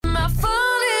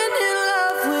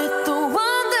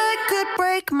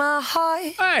my heart.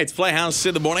 All right, it's Playhouse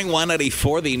in the Morning,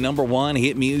 194, the number one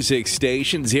hit music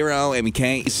station, Zero,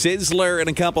 MEK, Sizzler in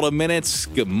a couple of minutes.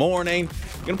 Good morning.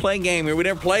 Going to play a game here. We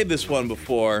never played this one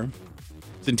before.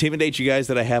 To intimidate you guys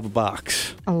that I have a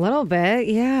box. A little bit,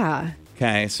 yeah.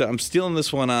 Okay, so I'm stealing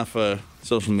this one off a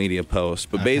social media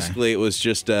post, but basically it was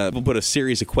just, we'll put a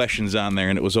series of questions on there,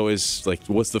 and it was always like,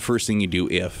 what's the first thing you do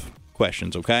if?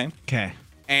 Questions, okay? Okay.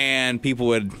 And people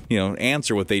would,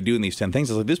 answer what they do in these 10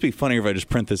 things. I was like, this would be funnier if I just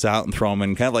print this out and throw them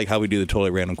in, kind of like how we do the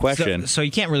totally random question. So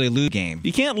you can't really lose the game.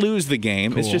 You can't lose the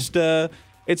game. Cool. It's just,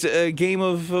 it's a game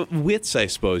of wits, I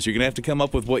suppose. You're going to have to come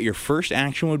up with what your first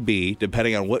action would be,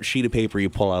 depending on what sheet of paper you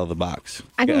pull out of the box.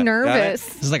 I'm nervous.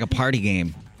 This is like a party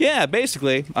game. Yeah,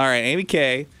 basically. All right, Amy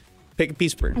K, pick a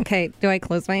piece of paper. Okay, do I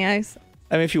close my eyes?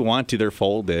 I mean, if you want to, they're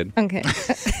folded. Okay.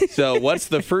 So what's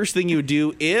the first thing you would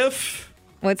do if...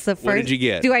 What's the first? What did you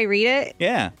get? Do I read it?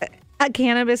 Yeah. A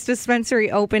cannabis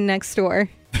dispensary open next door.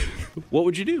 What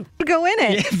would you do? Go in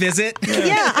it. Visit.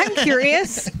 Yeah, I'm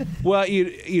curious. Well,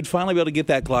 you'd finally be able to get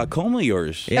that glaucoma of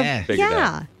yours. Yeah. figured out.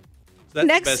 Yeah. So that's the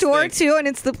Next best door, thing. too, and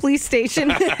it's the police station.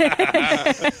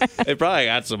 They probably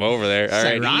got some over there. All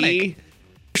right, ironic. E,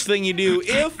 first thing you do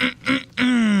if...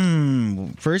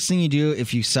 First thing you do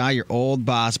if you saw your old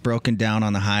boss broken down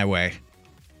on the highway.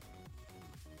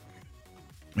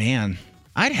 Man,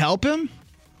 I'd help him.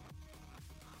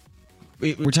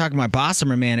 We're talking my boss or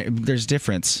my man. There's a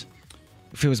difference.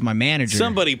 If it was my manager.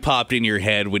 Somebody popped in your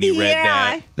head when you read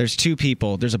that. There's two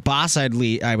people. There's a boss I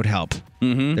would help.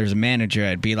 Mm-hmm. There's a manager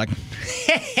I'd be like...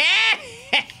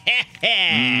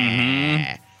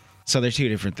 So there's two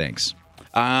different things.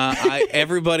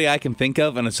 Everybody I can think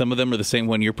of, and some of them are the same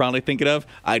one you're probably thinking of,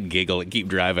 I'd giggle and keep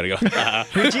driving. I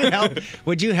go, Would you help?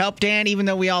 Would you help Dan, even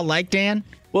though we all like Dan?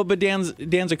 Well, but Dan's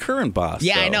a current boss.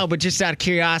 Yeah, so. I know, but just out of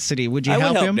curiosity, would you I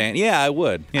help would help him? Dan. Yeah, I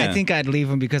would. Yeah. I think I'd leave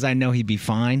him because I know he'd be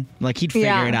fine. Like he'd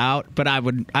figure it out, but I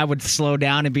would slow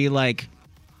down and be like,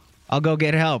 I'll go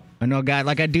get help. I know a guy,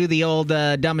 like I do the old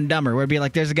Dumb and Dumber, where it'd be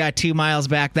like, there's a guy 2 miles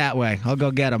back that way. I'll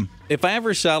go get him. If I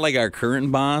ever saw like our current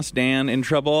boss, Dan, in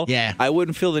trouble, I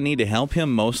wouldn't feel the need to help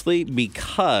him, mostly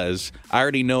because I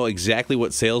already know exactly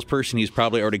what salesperson he's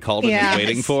probably already called and is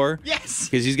waiting for. Yes.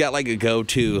 Because he's got like a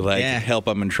go-to, help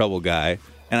I'm in trouble guy.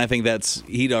 And I think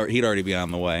he'd already be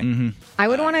on the way. Mm-hmm. I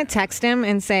would want to text him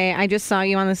and say, I just saw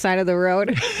you on the side of the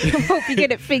road. Hope you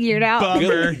get it figured out.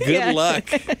 Good luck.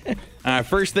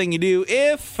 First thing you do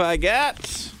if I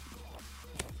got...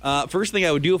 first thing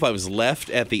I would do if I was left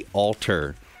at the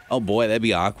altar. Oh, boy, that'd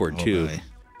be awkward, too.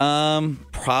 Boy.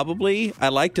 Probably. I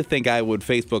like to think I would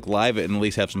Facebook Live it and at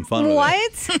least have some fun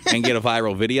with it. And get a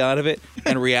viral video out of it.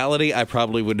 In reality, I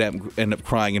probably would end up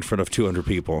crying in front of 200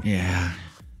 people. Yeah.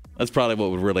 That's probably what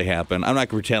would really happen. I'm not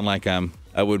going to pretend like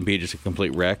I wouldn't be just a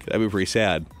complete wreck. That'd be pretty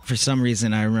sad. For some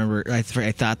reason, I remember I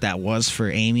thought that was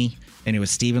for Amy, and it was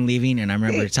Steven leaving, and I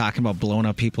remember talking about blowing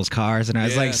up people's cars, and I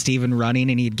was like Steven running,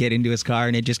 and he'd get into his car,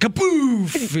 and it just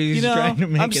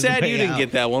kaboof! I'm sad you didn't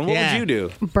get that one. What would you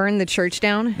do? Burn the church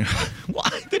down.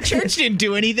 What? The church didn't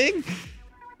do anything.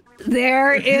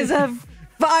 There is a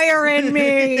fire in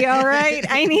me, all right?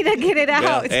 I need to get it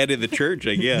out. And in the church,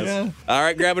 I guess. Yeah. All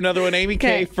right, grab another one, Amy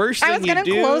K. First thing I was going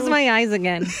to close my eyes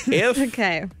again. If?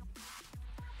 Okay.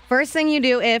 First thing you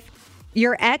do if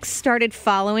your ex started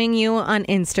following you on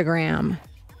Instagram.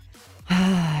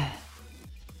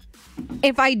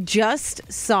 If I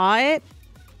just saw it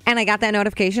and I got that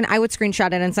notification, I would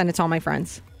screenshot it and send it to all my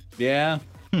friends. Yeah.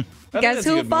 Guess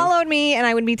who followed me? And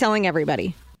I would be telling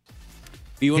everybody.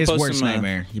 You His post worst some,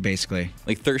 nightmare, you basically.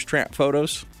 Like thirst trap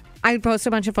photos? I would post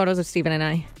a bunch of photos of Steven and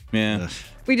I. Yeah. Ugh.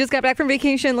 We just got back from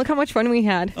vacation. Look how much fun we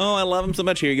had. Oh, I love him so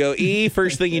much. Here you go. E,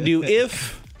 first thing you do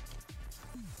if...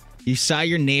 You saw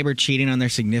your neighbor cheating on their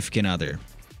significant other.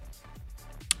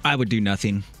 I would do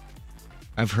nothing.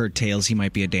 I've heard tales he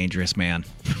might be a dangerous man.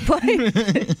 What?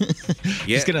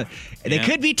 Yeah. They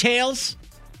could be tales.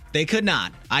 They could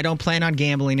not. I don't plan on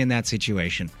gambling in that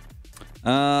situation.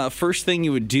 First thing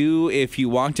you would do if you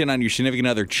walked in on your significant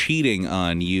other cheating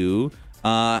on you.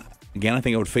 Again, I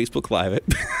think I would Facebook Live it.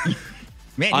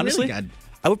 Man, honestly, you really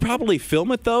I would probably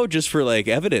film it, though, just for, like,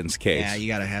 evidence case. Yeah, you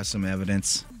got to have some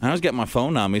evidence. I always got my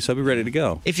phone on me, so I'll be ready to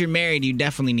go. If you're married, you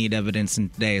definitely need evidence in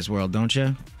today's world, don't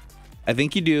you? I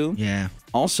think you do. Yeah.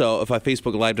 Also, if I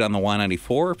Facebook Lived on the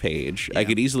Y94 page, I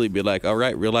could easily be like, all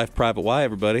right, real life private Y,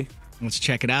 everybody. Let's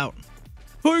check it out.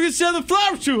 Who are you going to send the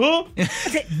flowers to, huh?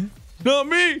 Not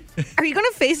me. Are you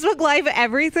going to Facebook Live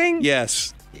everything?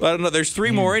 Yes. Well, I don't know. There's 3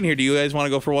 more in here. Do you guys want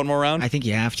to go for one more round? I think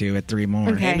you have to at 3 more.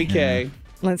 Okay. Amy K.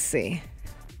 Let's see.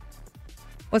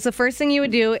 What's the first thing you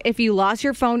would do if you lost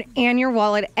your phone and your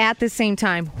wallet at the same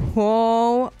time?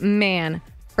 Oh, man.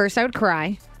 First, I would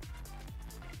cry.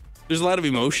 There's a lot of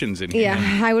emotions in here.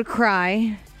 Yeah, I would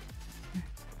cry.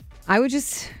 I would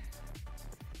just,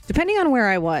 depending on where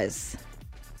I was,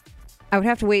 I would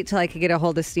have to wait till I could get a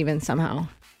hold of Steven somehow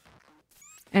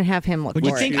and have him look Would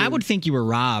you for think? it. I would think you were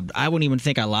robbed. I wouldn't even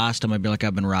think I lost him. I'd be like,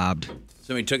 I've been robbed.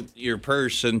 Somebody took your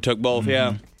purse and took both,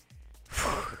 yeah.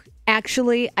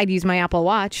 Actually, I'd use my Apple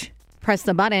Watch, press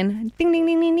the button, ding, ding,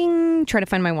 ding, ding, ding, try to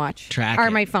find my watch. Track or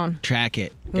it. my phone. Track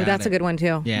it. Ooh, Got that's it. a good one,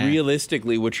 too. Yeah.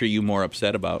 Realistically, which are you more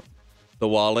upset about? The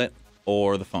wallet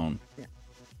or the phone?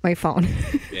 My phone.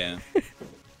 Yeah.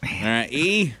 All right,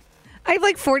 E. I have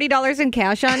like $40 in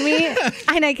cash on me,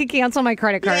 and I could cancel my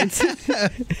credit cards.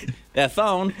 That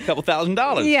phone, a couple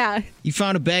 $1,000s. Yeah. You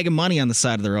found a bag of money on the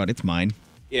side of the road. It's mine.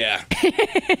 Yeah.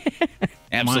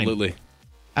 Absolutely.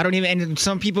 I don't even. And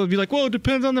some people would be like, "Well, it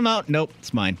depends on the amount." Nope,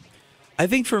 it's mine. I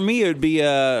think for me, it would be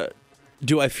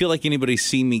do I feel like anybody's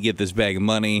seen me get this bag of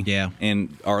money? Yeah.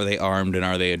 And are they armed and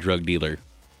are they a drug dealer?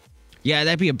 Yeah,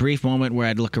 that'd be a brief moment where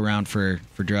I'd look around for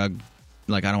drug.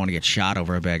 Like, I don't want to get shot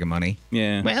over a bag of money.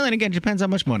 Yeah. Well, and again, it depends how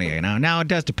much money. Now it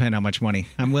does depend how much money.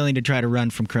 I'm willing to try to run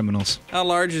from criminals. How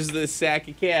large is this sack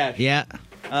of cash? Yeah.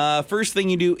 First thing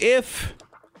you do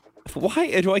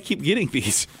why do I keep getting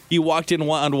these? You walked in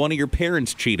on one of your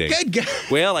parents cheating. Good God.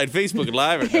 Well, I'd Facebook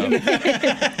Live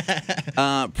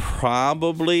it.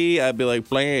 Probably, I'd be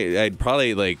like, I'd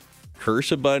probably like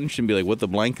curse a bunch and be like, what the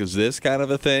blank is this kind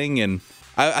of a thing? And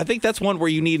I think that's one where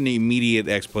you need an immediate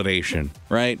explanation,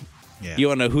 right? Yeah. You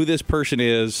want to know who this person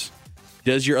is.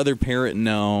 Does your other parent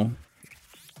know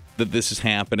that this is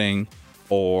happening?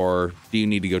 Or do you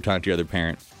need to go talk to your other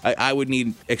parent? I would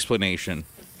need explanation.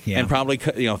 Yeah. And probably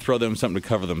throw them something to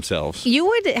cover themselves. You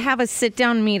would have a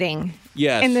sit-down meeting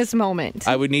Yes. in this moment.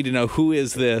 I would need to know who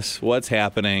is this, what's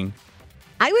happening.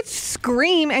 I would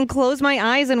scream and close my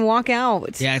eyes and walk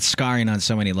out. Yeah, it's scarring on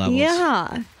so many levels.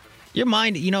 Yeah. Your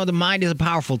mind, the mind is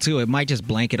powerful too. It might just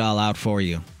blank it all out for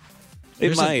you.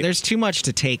 It might. There's too much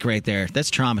to take right there.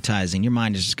 That's traumatizing. Your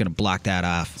mind is just going to block that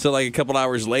off. So like a couple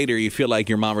hours later, you feel like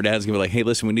your mom or dad's going to be like, hey,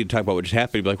 listen, we need to talk about what just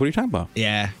happened. You'd be like, what are you talking about?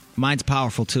 Yeah, mind's a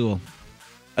powerful tool.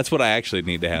 That's what I actually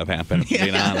need to have happen,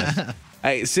 being honest.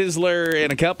 Hey, Sizzler,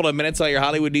 in a couple of minutes, all your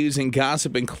Hollywood news and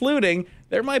gossip, including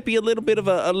there might be a little bit of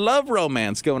a love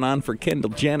romance going on for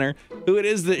Kendall Jenner, who it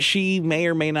is that she may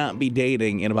or may not be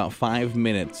dating in about 5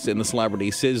 minutes in the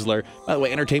Celebrity Sizzler. By the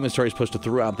way, entertainment stories posted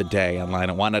throughout the day online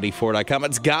at 194.com.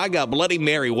 It's Gaga, Bloody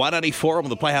Mary, 194 on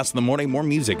the Playhouse in the morning. More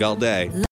music all day.